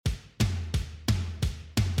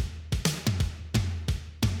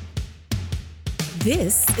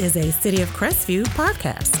This is a City of Crestview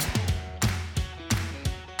podcast.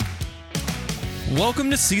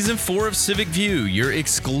 Welcome to Season 4 of CivicView, your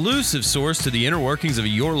exclusive source to the inner workings of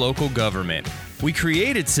your local government. We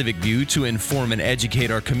created CivicView to inform and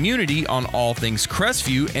educate our community on all things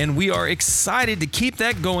Crestview, and we are excited to keep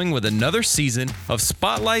that going with another season of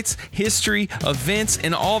spotlights, history, events,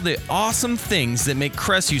 and all the awesome things that make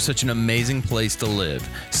Crestview such an amazing place to live.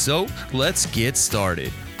 So, let's get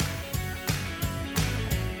started.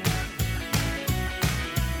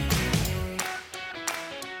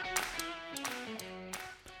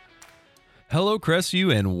 Hello,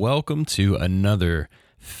 Crestview, and welcome to another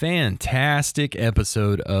fantastic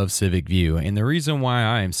episode of CivicView. And the reason why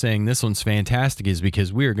I am saying this one's fantastic is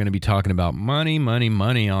because we are going to be talking about money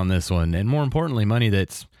on this one. And more importantly, money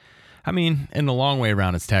that's, in the long way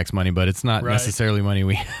around, it's tax money, but it's not necessarily money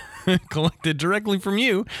we collected directly from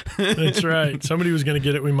you. That's right. Somebody was going to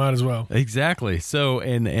get it. We might as well. Exactly. So,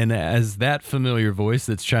 and as that familiar voice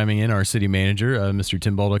that's chiming in, our city manager, Mr.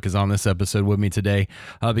 Tim Bolduc, is on this episode with me today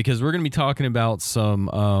because we're going to be talking about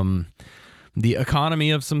some the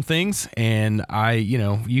economy of some things. And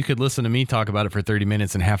you could listen to me talk about it for 30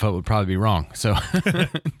 minutes and half of it would probably be wrong. So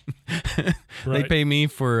they pay me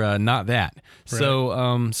for not that.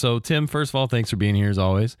 Right. So Tim, first of all, thanks for being here as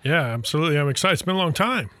always. Yeah, absolutely. I'm excited. It's been a long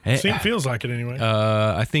time. It feels like it anyway.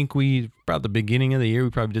 I think about the beginning of the year, we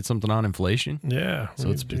probably did something on inflation. Yeah.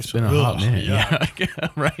 So it's been a hot minute. Yeah.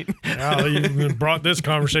 Right. Wow, you've brought this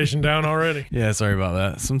conversation down already. Yeah, sorry about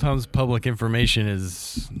that. Sometimes public information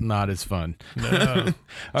is not as fun. No.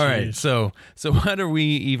 All right. So what are we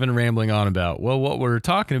even rambling on about? Well, what we're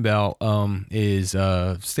talking about is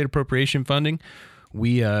state appropriation funding.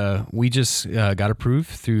 We just got approved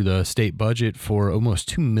through the state budget for almost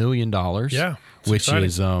 $2 million. Yeah, which exciting.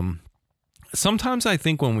 Is sometimes I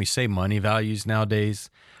think when we say money values nowadays,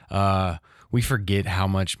 we forget how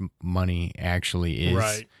much money actually is.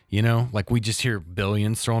 Right. Like we just hear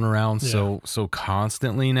billions thrown around so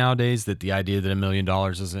constantly nowadays that the idea that $1 million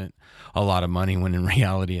isn't a lot of money, when in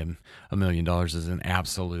reality $1 million is an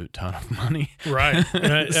absolute ton of money. Right.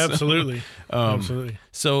 Absolutely. Absolutely.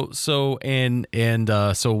 So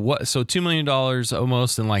 $2 million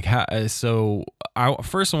almost, and like how? So I want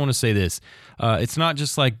to say this: it's not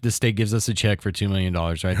just like the state gives us a check for $2 million,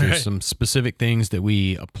 right? There's some specific things that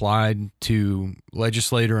we applied to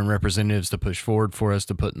legislator and representatives to push forward for us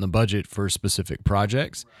to put in the budget for specific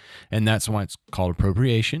projects, and that's why it's called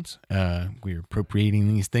appropriations. We're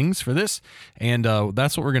appropriating these things for this, and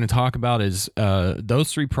that's what we're going to talk about is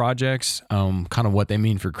those three projects, kind of what they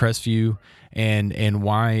mean for Crestview, and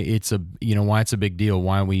why it's a big deal,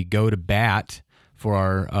 why we go to bat for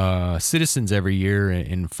our citizens every year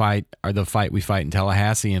and the fight we fight in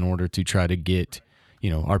Tallahassee in order to try to get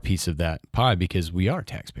our piece of that pie, because we are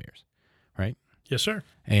taxpayers, right? Yes, sir.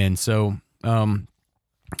 And so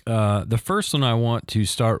the first one I want to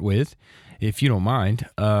start with, if you don't mind,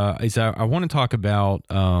 is I want to talk about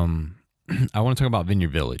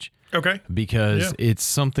Vineyard Village. Okay. Because it's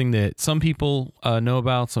something that some people know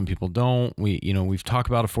about, some people don't. We've talked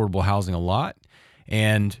about affordable housing a lot,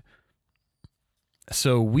 and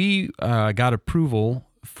so we got approval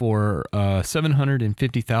for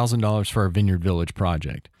 $750,000 for our Vineyard Village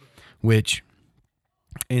project, which,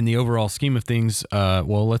 in the overall scheme of things,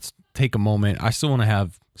 let's take a moment. I still want to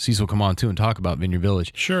have Cecil come on too and talk about Vineyard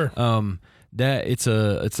Village. Sure. That it's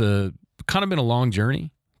a kind of been a long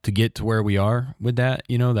journey to get to where we are with that.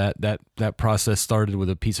 That process started with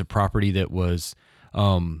a piece of property that was,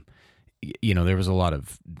 there was a lot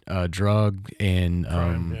of drug and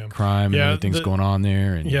crime and other things going on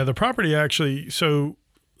there. And the property actually. So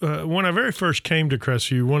when I very first came to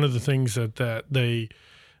Crestview, one of the things that they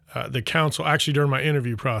the council, actually during my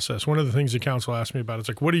interview process, one of the things the council asked me about is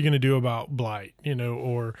like, what are you going to do about blight,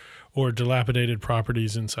 or dilapidated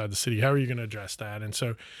properties inside the city? How are you going to address that? And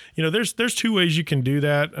so, there's two ways you can do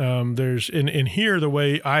that. There's in here, the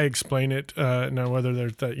way I explain it, now whether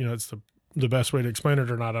there's that, it's the best way to explain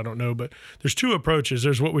it or not, I don't know, but there's two approaches.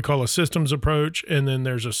 There's what we call a systems approach, and then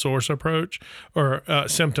there's a source approach, or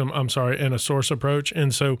and a source approach.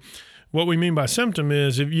 And so what we mean by symptom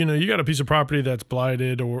is if you got a piece of property that's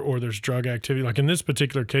blighted or there's drug activity, like in this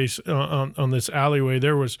particular case on this alleyway,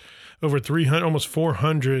 there was over 300, almost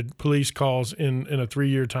 400 police calls in a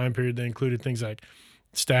 3-year time period. They included things like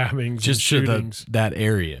stabbings, just and shootings, to that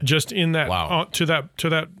area, just in that to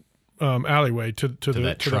that alleyway to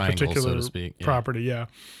that particular, so to speak, property,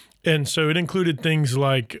 And so it included things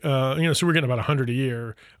like, so we're getting about 100 a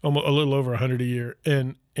year, almost a little over 100 a year.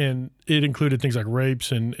 And and it included things like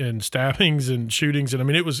rapes and stabbings and shootings, and I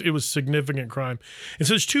mean it was significant crime. And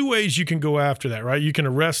so there's two ways you can go after that, right? You can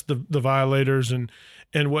arrest the violators, and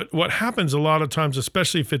what happens a lot of times,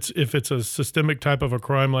 especially if it's a systemic type of a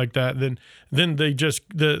crime like that, then they just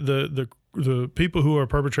the people who are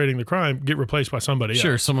perpetrating the crime get replaced by somebody else.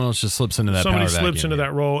 Sure, someone else just slips into that. Somebody power slips vacuum, into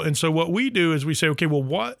that role. And so what we do is we say, okay, well,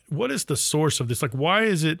 what is the source of this? Like, why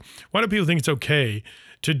do people think it's okay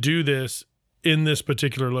to do this in this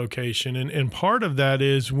particular location? And part of that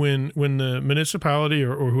is when the municipality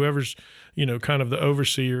or whoever's, kind of the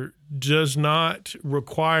overseer does not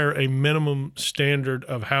require a minimum standard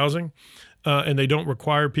of housing, and they don't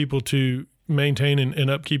require people to maintain and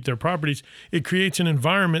upkeep their properties, it creates an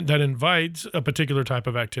environment that invites a particular type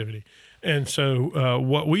of activity. And so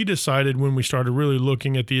what we decided when we started really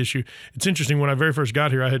looking at the issue, it's interesting, when I very first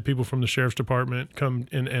got here, I had people from the sheriff's department come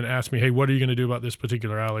and ask me, hey, what are you going to do about this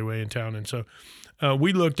particular alleyway in town? And so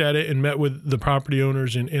we looked at it and met with the property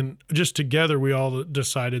owners, and just together we all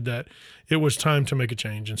decided that it was time to make a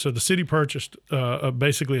change. And so the city purchased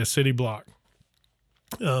basically a city block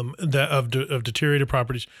of deteriorated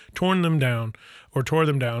properties, tore them down,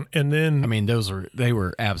 and then I mean, they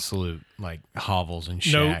were absolute like hovels and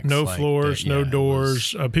shacks. No like floors, no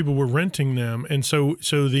doors. People were renting them, and so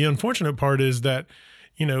the unfortunate part is that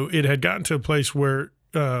it had gotten to a place where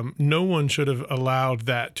no one should have allowed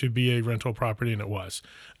that to be a rental property, and it was.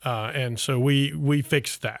 And so we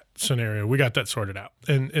fixed that scenario. We got that sorted out,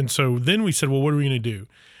 and so then we said, well, what are we going to do?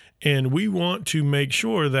 And we want to make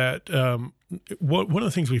sure that one of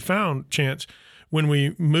the things we found, Chance, when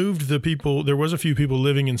we moved the people, there was a few people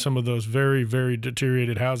living in some of those very, very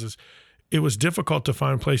deteriorated houses. It was difficult to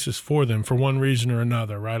find places for them for one reason or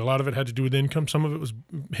another, right? A lot of it had to do with income. Some of it was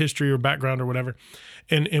history or background or whatever.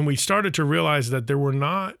 And we started to realize that there were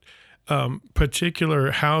not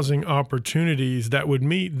particular housing opportunities that would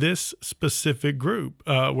meet this specific group,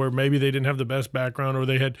 where maybe they didn't have the best background, or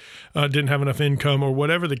they had didn't have enough income, or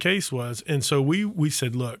whatever the case was. And so we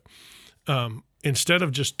said, look, instead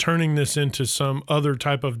of just turning this into some other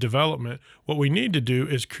type of development, what we need to do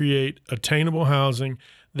is create attainable housing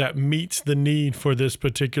that meets the need for this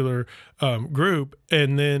particular group.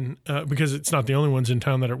 And then, because it's not the only ones in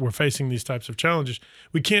town that were facing these types of challenges,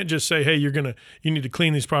 we can't just say, hey, you need to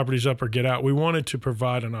clean these properties up or get out. We wanted to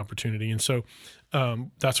provide an opportunity. And so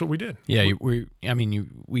that's what we did. Yeah,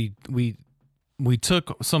 we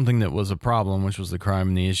took something that was a problem, which was the crime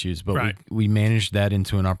and the issues, but right. we managed that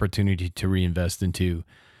into an opportunity to reinvest into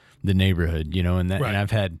the neighborhood, and that, right.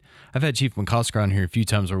 and I've had Chief McCosker on here a few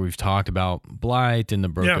times where we've talked about blight and the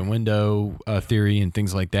broken window theory and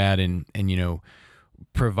things like that, and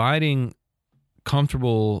providing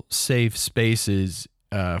comfortable, safe spaces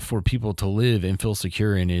for people to live and feel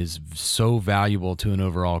secure in is so valuable to an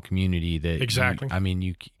overall community that exactly.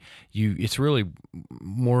 It's really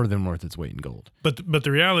more than worth its weight in gold. But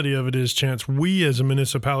the reality of it is, Chance, we as a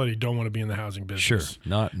municipality don't want to be in the housing business. Sure,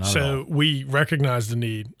 not so at all. We recognized the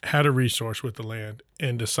need, had a resource with the land,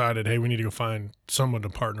 and decided, hey, we need to go find someone to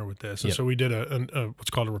partner with this. And so we did a what's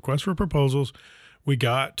called a request for proposals. We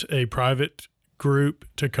got a private group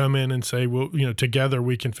to come in and say, well, together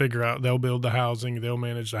we can figure out, they'll build the housing, they'll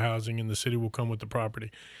manage the housing, and the city will come with the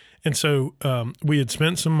property. And so we had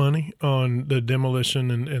spent some money on the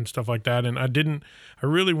demolition and stuff like that. And I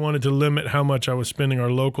really wanted to limit how much I was spending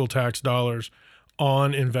our local tax dollars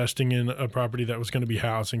on investing in a property that was going to be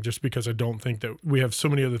housing, just because I don't think that we have so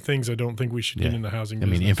many other things I don't think we should get in the housing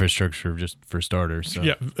business. Infrastructure just for starters. So.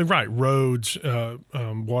 Yeah, right. Roads,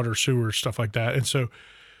 water, sewer, stuff like that. And so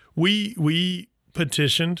we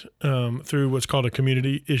petitioned through what's called a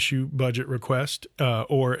community issue budget request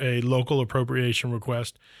or a local appropriation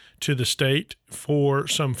request to the state for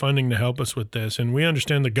some funding to help us with this. And we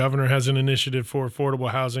understand the governor has an initiative for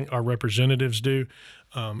affordable housing. Our representatives do.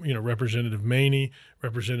 Representative Maney,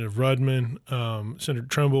 Representative Rudman, Senator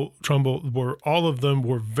Trumbull, all of them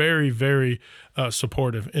were very, very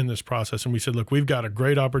supportive in this process. And we said, look, we've got a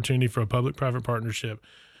great opportunity for a public-private partnership.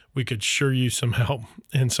 We could sure use some help.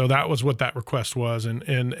 And so that was what that request was.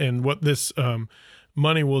 And what this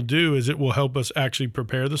money will do is it will help us actually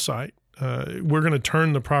prepare the site. We're going to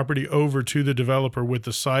turn the property over to the developer with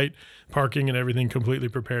the site, parking and everything completely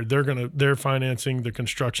prepared. They're financing the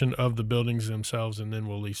construction of the buildings themselves, and then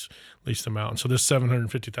we'll lease them out. And so this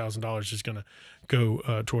 $750,000 is going to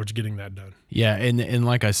go towards getting that done. Yeah, and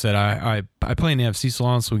like I said, I play in the FC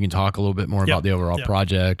salon, so we can talk a little bit more about the overall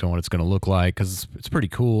project and what it's going to look like, because it's pretty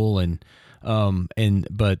cool.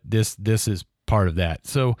 But this is part of that.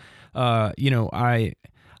 So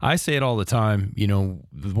I say it all the time,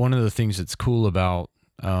 one of the things that's cool about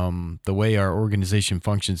the way our organization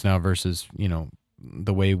functions now versus,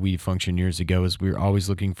 the way we functioned years ago is we're always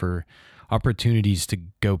looking for opportunities to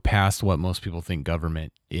go past what most people think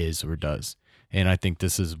government is or does. And I think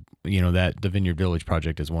this is, that the Vineyard Village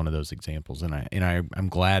project is one of those examples. And I'm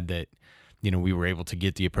glad that, we were able to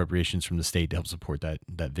get the appropriations from the state to help support that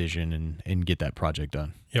vision and get that project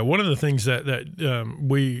done. Yeah, one of the things that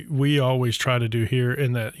we always try to do here,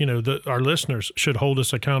 and that our listeners should hold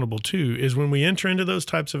us accountable to, is when we enter into those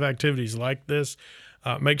types of activities like this,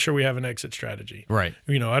 make sure we have an exit strategy. Right.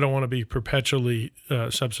 I don't want to be perpetually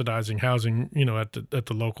subsidizing housing, at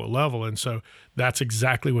the local level, and so that's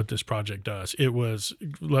exactly what this project does. It was,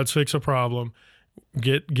 let's fix a problem,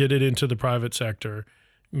 get it into the private sector,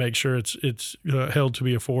 make sure it's held to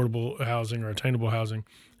be affordable housing or attainable housing,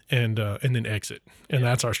 and then exit. And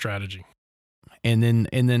that's our strategy. And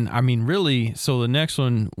then I mean, really, so the next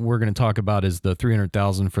one we're going to talk about is the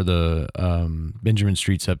 $300,000 for the Benjamin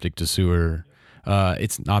Street septic to sewer.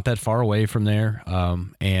 It's not that far away from there.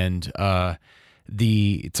 To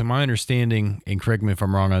my understanding, and correct me if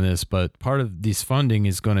I'm wrong on this, but part of this funding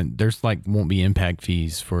is won't be impact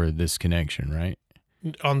fees for this connection, right?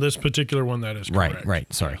 On this particular one, that is correct.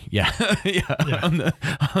 Right. Sorry. Yeah. Yeah.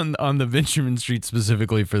 On the Benjamin Street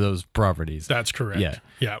specifically for those properties. That's correct.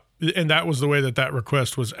 Yeah. And that was the way that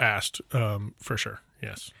request was asked, for sure.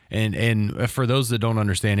 Yes. And for those that don't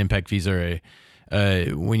understand, impact fees are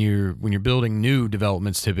when you're building new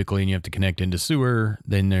developments typically and you have to connect into sewer,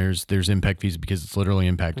 then there's impact fees because it's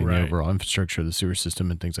literally impacting the overall infrastructure of the sewer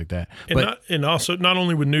system and things like that. And also not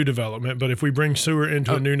only with new development, but if we bring sewer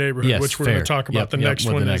into a new neighborhood, which we're going to talk about, the next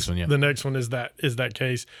one is that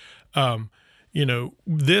case.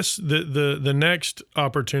 The next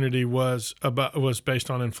opportunity was based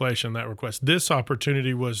on inflation, that request. This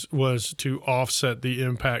opportunity was to offset the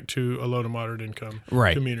impact to a low to moderate income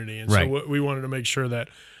community. And so we wanted to make sure that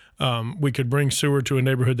we could bring sewer to a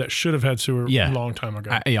neighborhood that should have had sewer a long time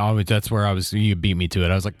ago. That's where you beat me to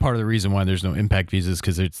it. I was like, part of the reason why there's no impact fees is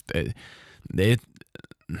because that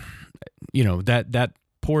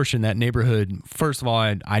portion, that neighborhood, first of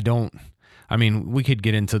all, we could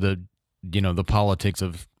get into the politics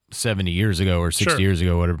of 70 years ago or 60 years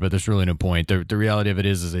ago, whatever, but there's really no point. The reality of it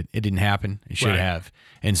is it didn't happen. It should have.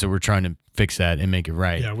 And so we're trying to fix that and make it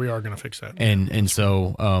right. Yeah, we are going to fix that.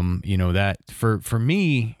 So, that for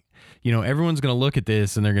me, everyone's going to look at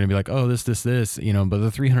this and they're going to be like, oh, this, but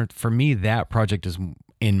the 300, for me, that project is,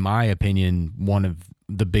 in my opinion, one of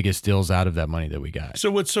the biggest deals out of that money that we got.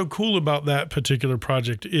 So what's so cool about that particular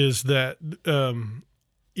project is that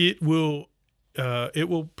it will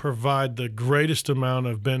provide the greatest amount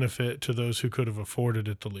of benefit to those who could have afforded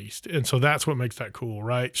it the least. And so that's what makes that cool,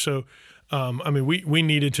 right? So, we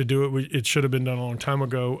needed to do it. It should have been done a long time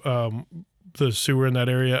ago, the sewer in that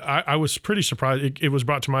area. I was pretty surprised. It was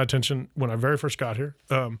brought to my attention when I very first got here.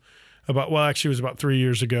 It was about 3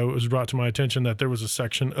 years ago. It was brought to my attention that there was a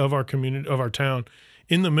section of our community, of our town,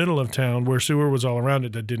 in the middle of town where sewer was all around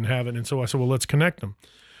it that didn't have it. And so I said, well, let's connect them.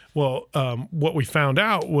 Well, what we found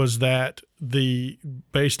out was that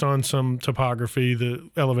based on some topography, the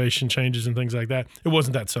elevation changes and things like that, it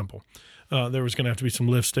wasn't that simple. There was going to have to be some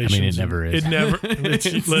lift stations. It never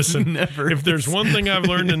is. Listen, if there's one thing I've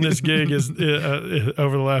learned in this gig is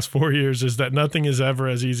over the last 4 years is that nothing is ever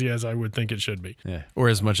as easy as I would think it should be. Yeah, or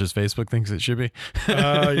as much as Facebook thinks it should be.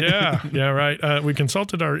 Yeah, right. We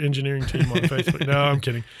consulted our engineering team on Facebook. No, I'm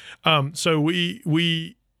kidding. So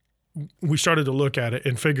we started to look at it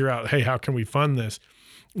and figure out, hey, how can we fund this?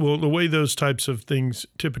 Well, the way those types of things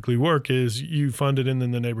typically work is you fund it and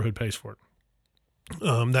then the neighborhood pays for it.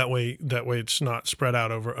 That way it's not spread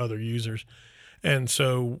out over other users. And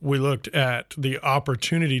so we looked at the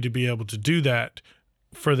opportunity to be able to do that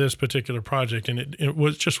for this particular project, and it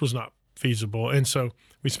was not feasible. And so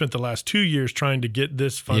we spent the last 2 years trying to get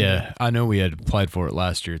this funding. Yeah, I know we had applied for it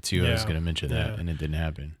last year too. I was going to mention that, and it didn't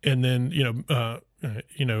happen. And then,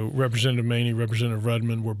 Representative Maney, Representative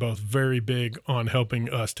Rudman were both very big on helping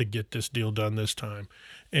us to get this deal done this time.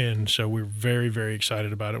 And so we're very, very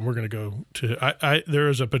excited about it. We're going to go to, there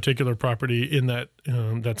is a particular property in that,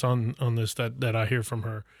 that's on this that I hear from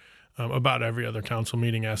her about every other council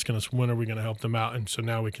meeting asking us, when are we going to help them out? And so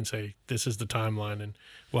now we can say, this is the timeline, and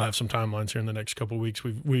we'll have some timelines here in the next couple of weeks.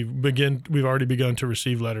 We've already begun to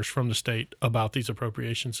receive letters from the state about these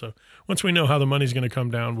appropriations. So once we know how the money's going to come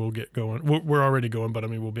down, we'll get going. We're already going, but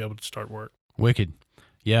we'll be able to start work. Wicked.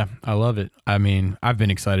 Yeah, I love it. I've been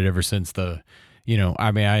excited ever since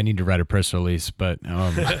I need to write a press release, but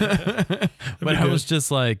I was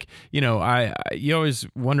just like, you always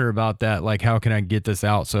wonder about that. Like, how can I get this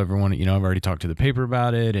out? So everyone, I've already talked to the paper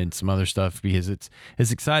about it and some other stuff because it's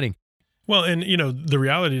exciting. Well, and the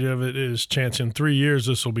reality of it is, Chance, in 3 years,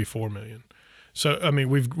 this will be $4 million. So I mean,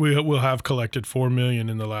 we'll have collected $4 million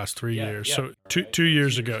in the last 3 years. yeah. So two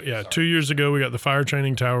years ago, 2 years ago, we got the fire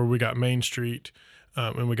training tower, we got Main Street,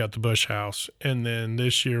 and we got the Bush House. And then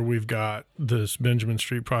this year we've got this Benjamin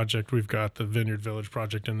Street project, we've got the Vineyard Village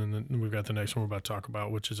project, and then we've got the next one we're about to talk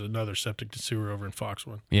about, which is another septic to sewer over in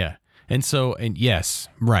Foxwood. Yeah. And yes,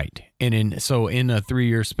 right. And in a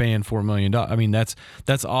 3-year span, $4 million. I mean, that's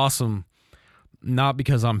awesome. Not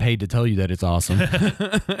because I'm paid to tell you that it's awesome.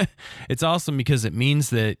 It's awesome because it means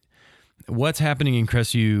that what's happening in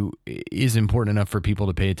Crestview is important enough for people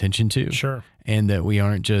to pay attention to. Sure. And that we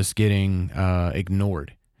aren't just getting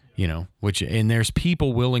ignored, and there's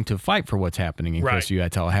people willing to fight for what's happening in Crestview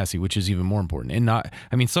at Tallahassee, which is even more important.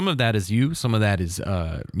 And some of that is you, some of that is,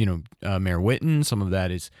 Mayor Whitten, some of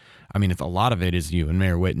that is, a lot of it is you and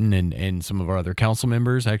Mayor Whitten and some of our other council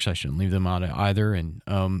members. Actually, I shouldn't leave them out either. And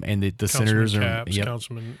the senators are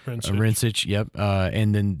Councilman Rinsich, yep.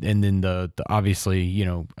 And then the obviously,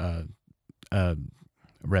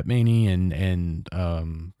 Rep Maney and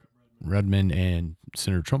Rudman and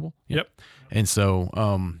Senator Trumbull. Yep. And so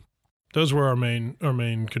those were our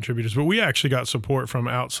main contributors, but we actually got support from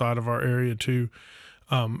outside of our area too.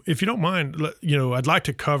 If you don't mind, I'd like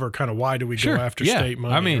to cover kind of why do we go after state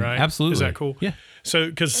money, right? Absolutely. Is that cool? Yeah. So,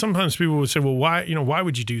 because sometimes people would say, well, why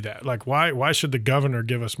would you do that? Like, why should the governor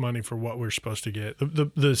give us money for what we're supposed to get?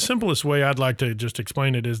 The simplest way I'd like to just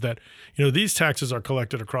explain it is that, these taxes are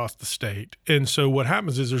collected across the state. And so what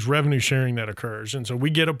happens is there's revenue sharing that occurs. And so we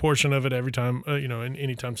get a portion of it every time, and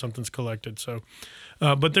anytime something's collected. So,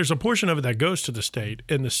 but there's a portion of it that goes to the state,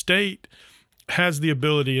 and the state has the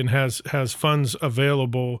ability and has funds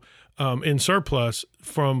available in surplus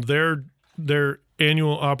from their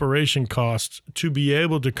annual operation costs to be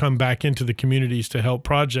able to come back into the communities to help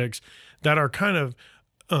projects that are kind of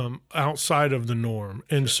outside of the norm.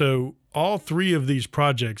 And so all three of these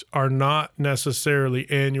projects are not necessarily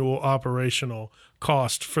annual operational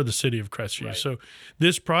cost for the city of Crestview. Right. So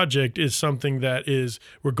this project is something that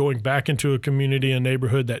we're going back into a community, a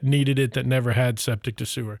neighborhood that needed it, that never had septic to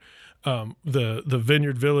sewer. The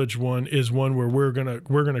Vineyard Village one is one where we're gonna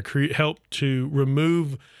help to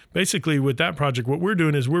remove. Basically, with that project, what we're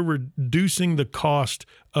doing is we're reducing the cost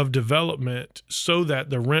of development so that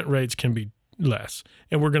the rent rates can be less,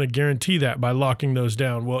 and we're going to guarantee that by locking those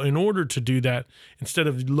down. Well, in order to do that, instead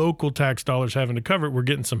of local tax dollars having to cover it, we're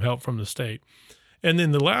getting some help from the state. And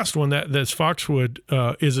then the last one, that's Foxwood,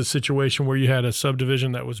 is a situation where you had a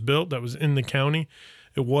subdivision that was built that was in the county.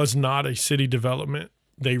 It was not a city development.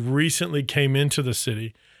 They recently came into the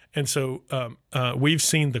city, and so we've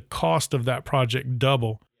seen the cost of that project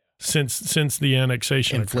double since the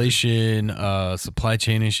annexation. Inflation, supply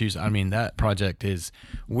chain issues. That project is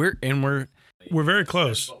we're very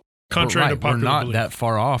close. Contrary to popular we're not belief. That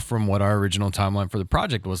far off from what our original timeline for the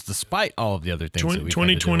project was, despite all of the other things.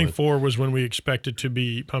 2024 was when we expected to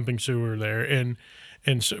be pumping sewer there, and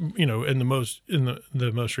so, in the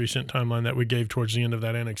most recent timeline that we gave towards the end of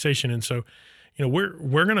that annexation, and so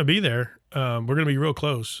we're going to be there. We're going to be real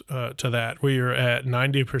close to that. We are at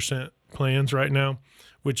 90% plans right now,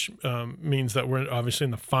 which means that we're obviously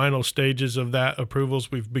in the final stages of that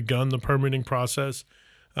approvals. We've begun the permitting process.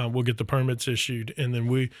 We'll get the permits issued, and then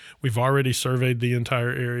we've already surveyed the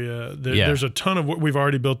entire area. There's a ton of work. We've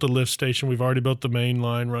already built the lift station. We've already built the main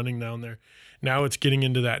line running down there. Now it's getting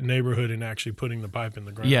into that neighborhood and actually putting the pipe in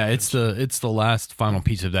the ground. Yeah, it's the last final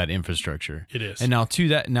piece of that infrastructure. It is. And now to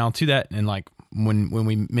that, and like when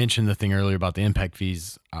we mentioned the thing earlier about the impact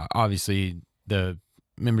fees, obviously the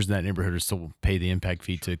members in that neighborhood are still pay the impact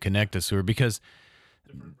fee to connect to sewer because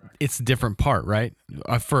it's a different part, right?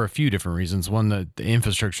 For a few different reasons. One, the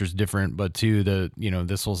infrastructure is different, but two,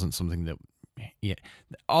 this wasn't something that,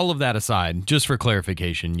 all of that aside, just for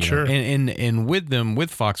clarification, sure. And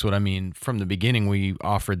with Foxwood, from the beginning, we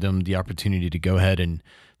offered them the opportunity to go ahead and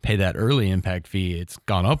pay that early impact fee. It's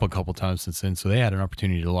gone up a couple times since then, so they had an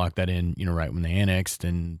opportunity to lock that in, right when they annexed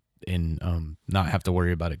and not have to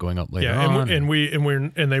worry about it going up later on.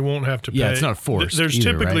 And they won't have to pay. Yeah, it's not forced. There's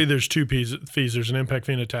either, typically right? There's two fees. There's an impact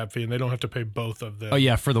fee and a tap fee, and they don't have to pay both of them. Oh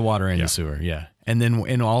yeah, for the water and the sewer. Yeah,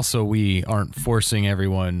 and also we aren't forcing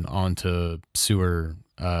everyone onto sewer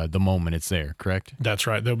the moment it's there. Correct. That's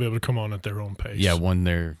right. They'll be able to come on at their own pace. Yeah, when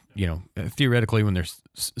they're theoretically when their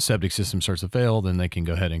septic system starts to fail, then they can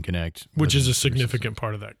go ahead and connect. Which is a significant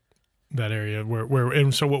part of that area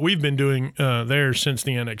and so what we've been doing there since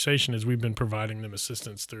the annexation is we've been providing them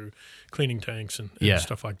assistance through cleaning tanks and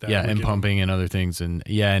stuff like that. Yeah, and pumping and other things, and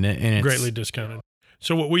it's greatly discounted.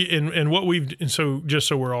 So what we what we've and so just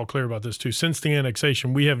so we're all clear about this too, since the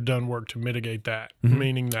annexation, we have done work to mitigate that,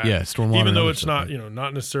 meaning that stormwater, even though it's not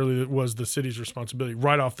not necessarily was the city's responsibility,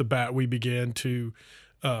 right off the bat we began to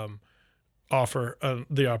offer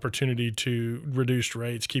the opportunity to reduced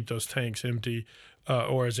rates, keep those tanks empty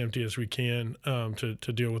or as empty as we can to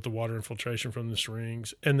deal with the water infiltration from the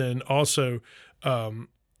springs, and then also.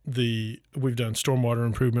 We've done stormwater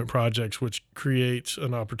improvement projects, which creates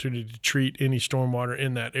an opportunity to treat any stormwater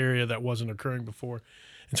in that area that wasn't occurring before.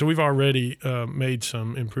 And so we've already made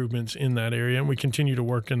some improvements in that area, and we continue to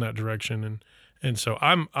work in that direction. And so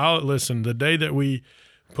I'll listen the day that we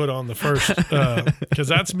put on the first, because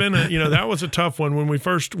that's been that was a tough one when we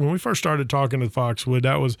first started talking to Foxwood.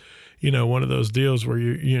 That was, one of those deals where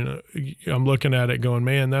I'm looking at it going,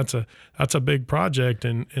 man, that's a big project,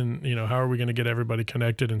 and how are we going to get everybody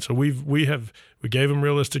connected? And so we gave them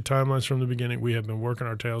realistic timelines from the beginning. We have been working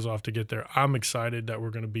our tails off to get there. I'm excited that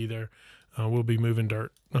we're going to be there. We'll be moving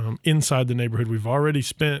dirt inside the neighborhood. We've already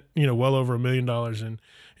spent well over $1 million in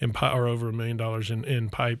over $1 million in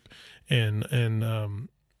pipe and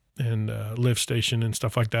lift station and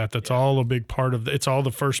stuff like that. That's all a big part of it's all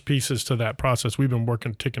the first pieces to that process. We've been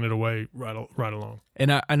ticking it away right along.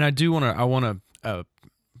 And I want to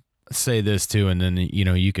say this too, and then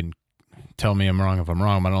you can tell me I'm wrong if I'm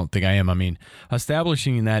wrong, but I don't think I am. I mean,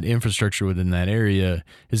 establishing that infrastructure within that area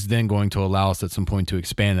is then going to allow us at some point to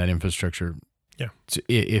expand that infrastructure. Yeah,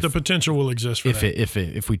 if the potential will exist for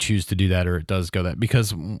if we choose to do that, or it does go that,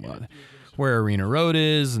 because where Arena Road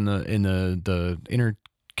is and the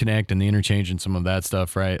interconnect and the interchange and some of that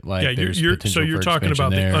stuff, right? Like, there's potential you're for talking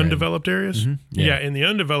about the undeveloped areas. Mm-hmm. Yeah, in the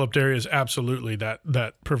undeveloped areas, absolutely,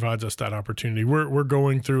 that provides us that opportunity. We're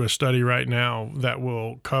going through a study right now that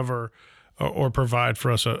will cover or provide for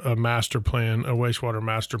us a master plan, a wastewater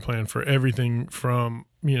master plan for everything from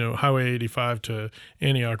Highway 85 to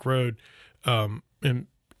Antioch Road, and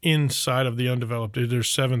inside of the undeveloped, there's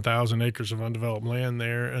 7,000 acres of undeveloped land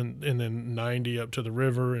there, and then 90 up to the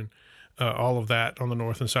river, and all of that on the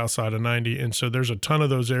north and south side of 90. And so there's a ton of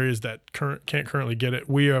those areas that can't currently get it.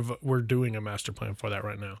 We're doing a master plan for that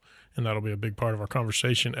right now, and that'll be a big part of our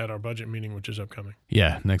conversation at our budget meeting, which is upcoming.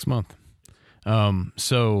 Yeah, next month.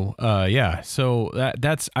 So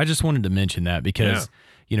that's I just wanted to mention that because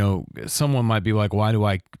someone might be like, why do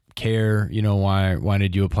I care? Why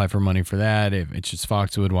did you apply for money for that? If it's just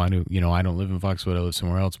Foxwood, why do I don't live in Foxwood, I live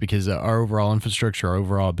somewhere else? Because our overall infrastructure, our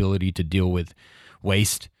overall ability to deal with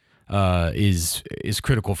waste is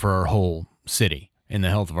critical for our whole city and the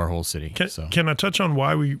health of our whole city. Can I touch on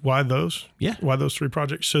why those? Yeah. Why those three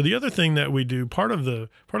projects? So the other thing that we do, part of the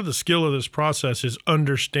skill of this process is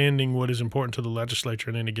understanding what is important to the legislature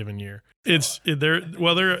in any given year.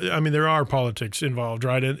 There are politics involved,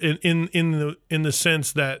 right? In the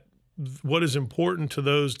sense that what is important to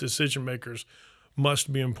those decision makers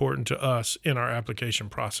must be important to us in our application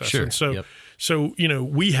process. Sure. And so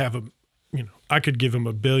we have I could give them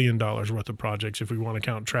 $1 billion worth of projects if we want to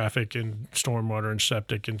count traffic and stormwater and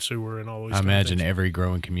septic and sewer and all those. I imagine every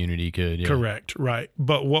growing community could. Yeah. Correct, right.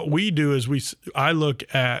 But what we do is I look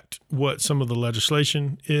at what some of the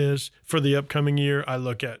legislation is for the upcoming year. I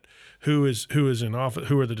look at who is in office,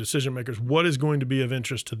 who are the decision makers, what is going to be of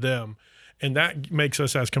interest to them. And that makes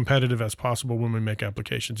us as competitive as possible when we make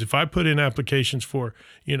applications. If I put in applications for,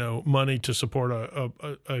 money to support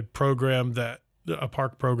a program a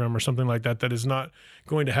park program or something like that is not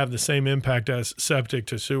going to have the same impact as septic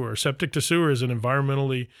to sewer. Septic to sewer is an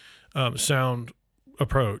environmentally sound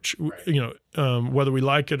approach. Right. Whether we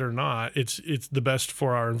like it or not, it's the best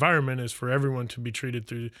for our environment is for everyone to be treated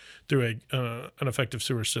through an effective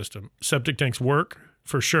sewer system. Septic tanks work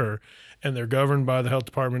for sure, and they're governed by the health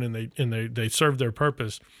department, and they serve their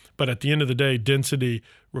purpose. But at the end of the day, density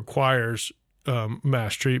requires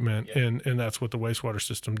mass treatment, and that's what the wastewater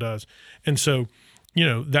system does. And so,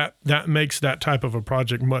 that makes that type of a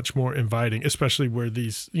project much more inviting, especially where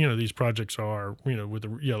these projects are, with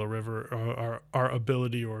the Yellow River, our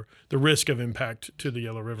ability or the risk of impact to the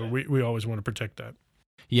Yellow River. We always want to protect that.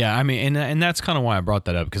 Yeah, I mean, and that's kind of why I brought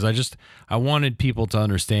that up, because I wanted people to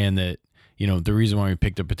understand that, the reason why we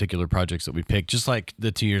picked the particular projects that we picked, just like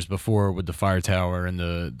the 2 years before with the fire tower and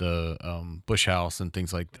the Bush House and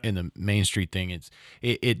things like in the Main Street thing,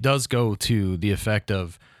 it does go to the effect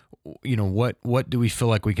of, what do we feel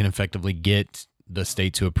like we can effectively get the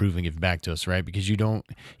state to approve and give back to us, right? Because you don't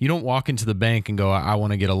walk into the bank and go, I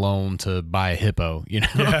want to get a loan to buy a hippo, Yeah.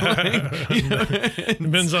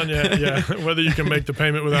 Depends on whether you can make the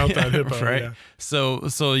payment without that hippo, right? Yeah.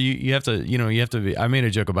 So you have to be. I made a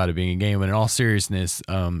joke about it being a game, but in all seriousness,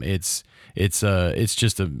 it's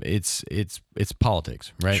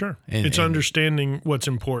politics, right? Sure. And it's understanding what's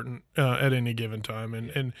important at any given time,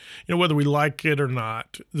 and whether we like it or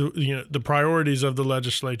not, the priorities of the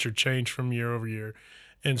legislature change from year over year,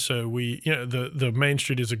 and so the Main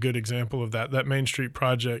Street is a good example of that. That Main Street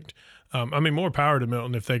project. More power to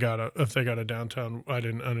Milton if they got a downtown. I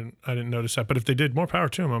didn't notice that, but if they did, more power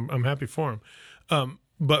to them. I'm happy for them.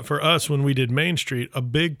 But for us, when we did Main Street, a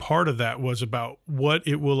big part of that was about what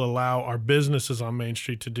it will allow our businesses on Main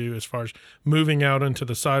Street to do as far as moving out onto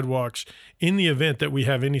the sidewalks in the event that we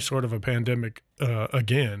have any sort of a pandemic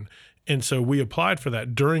again. And so we applied for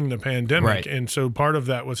that during the pandemic. Right. And so part of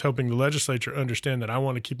that was helping the legislature understand that I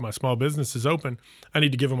want to keep my small businesses open. I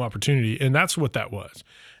need to give them opportunity. And that's what that was.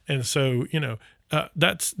 And so,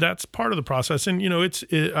 that's part of the process. And,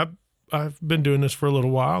 I've been doing this for a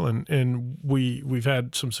little while, and we've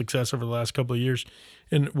had some success over the last couple of years.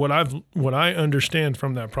 And what I understand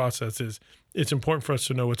from that process is it's important for us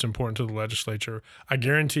to know what's important to the legislature. I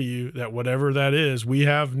guarantee you that whatever that is, we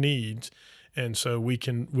have needs. And so we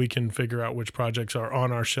can figure out which projects are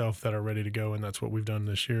on our shelf that are ready to go, and that's what we've done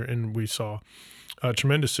this year. And we saw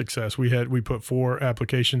tremendous success. We put 4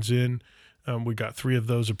 applications in. We got 3 of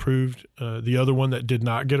those approved. The other one that did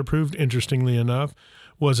not get approved, interestingly enough,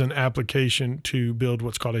 was an application to build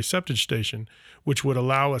what's called a septic station, which would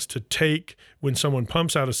allow us to take, when someone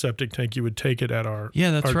pumps out a septic tank, you would take it at our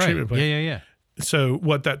treatment plant. Yeah. So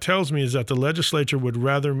what that tells me is that the legislature would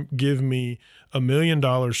rather give me $1 million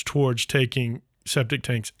towards taking septic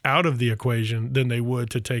tanks out of the equation than they would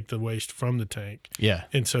to take the waste from the tank. Yeah.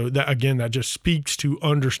 And so that just speaks to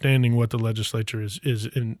understanding what the legislature is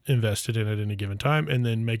invested in at any given time, and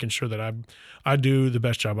then making sure that I do the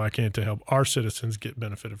best job I can to help our citizens get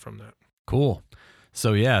benefited from that. Cool.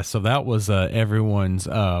 So that was everyone's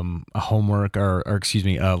homework or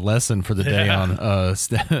lesson for the day on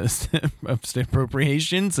state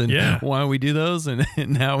appropriations and why we do those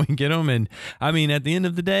and how we get them. And I mean, at the end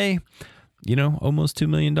of the day, almost $2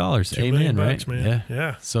 million. Amen, right? Man.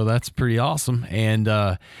 Yeah. So that's pretty awesome. And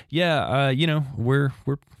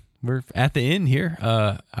we're at the end here.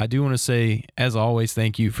 I do want to say, as always,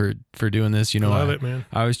 thank you for doing this. I love it, man.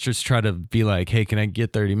 I always just try to be like, hey, can I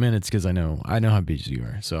get 30 minutes? Because I know how busy you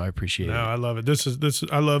are. So I appreciate it. No, I love it.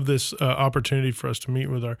 I love this opportunity for us to meet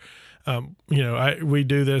with our. We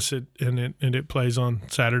do this and it plays on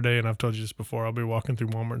Saturday, and I've told you this before. I'll be walking through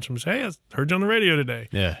Walmart and someone say, "Hey, I heard you on the radio today."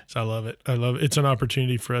 Yeah. So I love it. It's an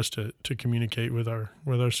opportunity for us to communicate with our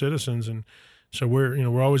citizens, and so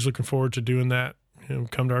we're always looking forward to doing that.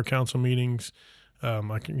 Come to our council meetings.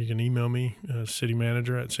 You can email me, city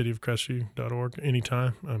manager at cityofcrestview.org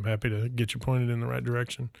anytime. I'm happy to get you pointed in the right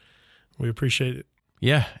direction. We appreciate it.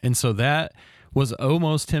 Yeah, and so that was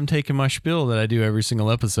almost him taking my spiel that I do every single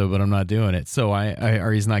episode, but I'm not doing it. So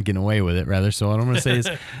or he's not getting away with it, rather. So what I'm going to say is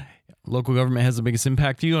local government has the biggest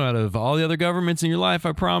impact to you out of all the other governments in your life.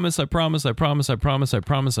 I promise a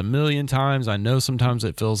million times. I know sometimes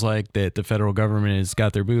it feels like that the federal government has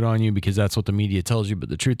got their boot on you because that's what the media tells you. But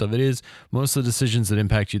the truth of it is most of the decisions that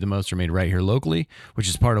impact you the most are made right here locally, which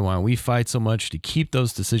is part of why we fight so much to keep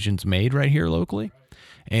those decisions made right here locally.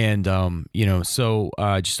 And,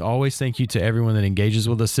 just always thank you to everyone that engages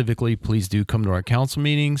with us civically. Please do come to our council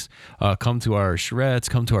meetings, come to our charrettes,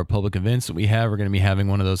 come to our public events that we have. We're going to be having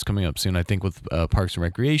one of those coming up soon, I think, with Parks and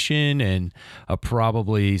Recreation and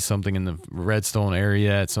probably something in the Redstone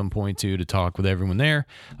area at some point too, to talk with everyone there.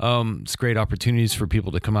 It's great opportunities for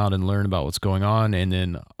people to come out and learn about what's going on. And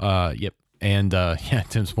then, And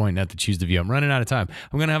Tim's pointing at the Choose the View. I'm running out of time.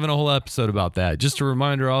 I'm going to have a whole episode about that. Just a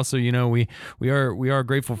reminder also, we are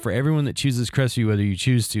grateful for everyone that chooses Crestview, whether you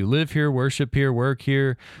choose to live here, worship here, work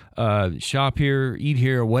here, shop here, eat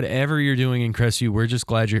here, whatever you're doing in Crestview. We're just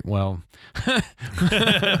glad you're, whatever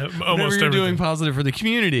you're doing positive for the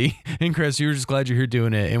community in Crestview, we're just glad you're here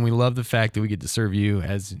doing it. And we love the fact that we get to serve you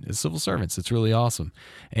as civil servants. It's really awesome.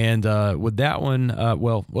 And with that one,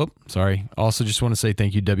 also just want to say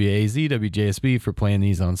thank you, WAZ, WJSB, for playing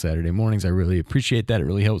these on Saturday mornings. I really appreciate that. It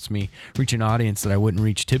really helps me reach an audience that I wouldn't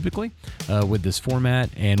reach typically with this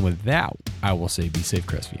format. And with that, I will say be safe,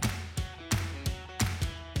 Crestview.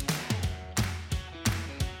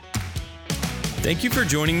 Thank you for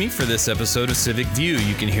joining me for this episode of Civic View.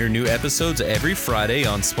 You can hear new episodes every Friday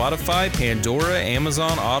on Spotify, Pandora,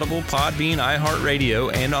 Amazon, Audible, Podbean,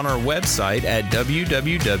 iHeartRadio, and on our website at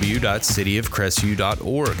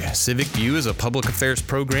www.cityofcrestview.org. Civic View is a public affairs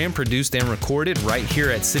program produced and recorded right here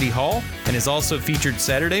at City Hall and is also featured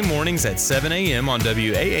Saturday mornings at 7 a.m. on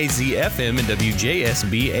WAAZ FM and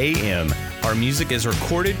WJSB AM. Our music is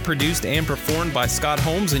recorded, produced, and performed by Scott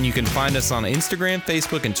Holmes, and you can find us on Instagram,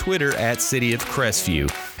 Facebook, and Twitter at City of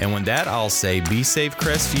Crestview. And with that, I'll say be safe,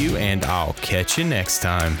 Crestview, and I'll catch you next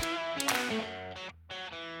time.